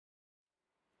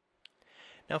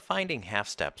Now finding half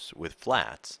steps with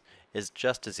flats is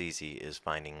just as easy as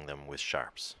finding them with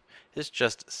sharps. It's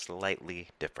just slightly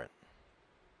different.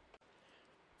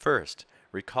 First,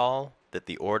 recall that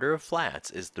the order of flats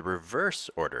is the reverse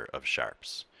order of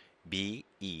sharps. B,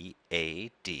 E,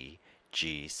 A, D,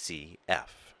 G, C,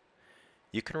 F.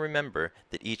 You can remember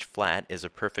that each flat is a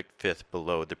perfect fifth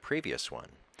below the previous one.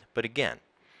 But again,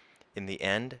 in the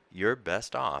end, you're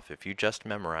best off if you just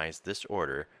memorize this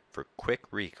order for quick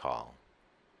recall.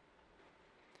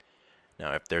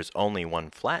 Now, if there's only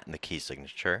one flat in the key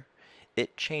signature,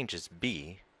 it changes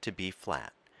B to B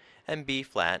flat, and B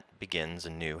flat begins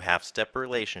a new half-step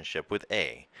relationship with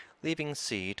A, leaving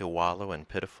C to wallow in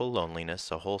pitiful loneliness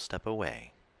a whole step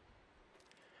away.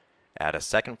 Add a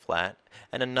second flat,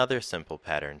 and another simple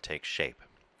pattern takes shape.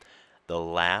 The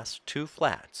last two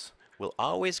flats will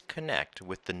always connect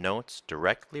with the notes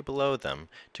directly below them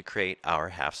to create our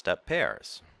half-step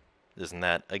pairs. Isn't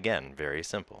that, again, very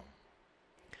simple?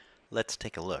 Let's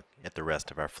take a look at the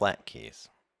rest of our flat keys.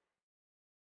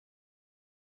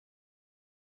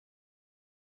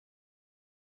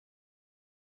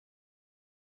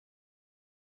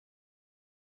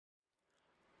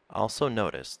 Also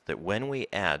notice that when we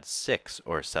add 6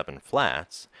 or 7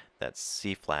 flats, that's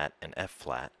C flat and F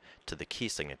flat, to the key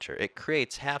signature, it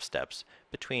creates half steps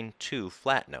between two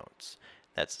flat notes.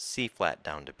 That's C flat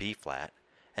down to B flat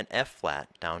and F flat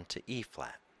down to E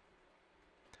flat.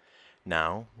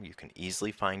 Now you can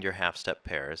easily find your half step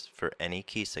pairs for any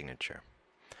key signature.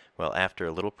 Well, after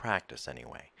a little practice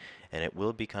anyway, and it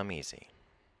will become easy.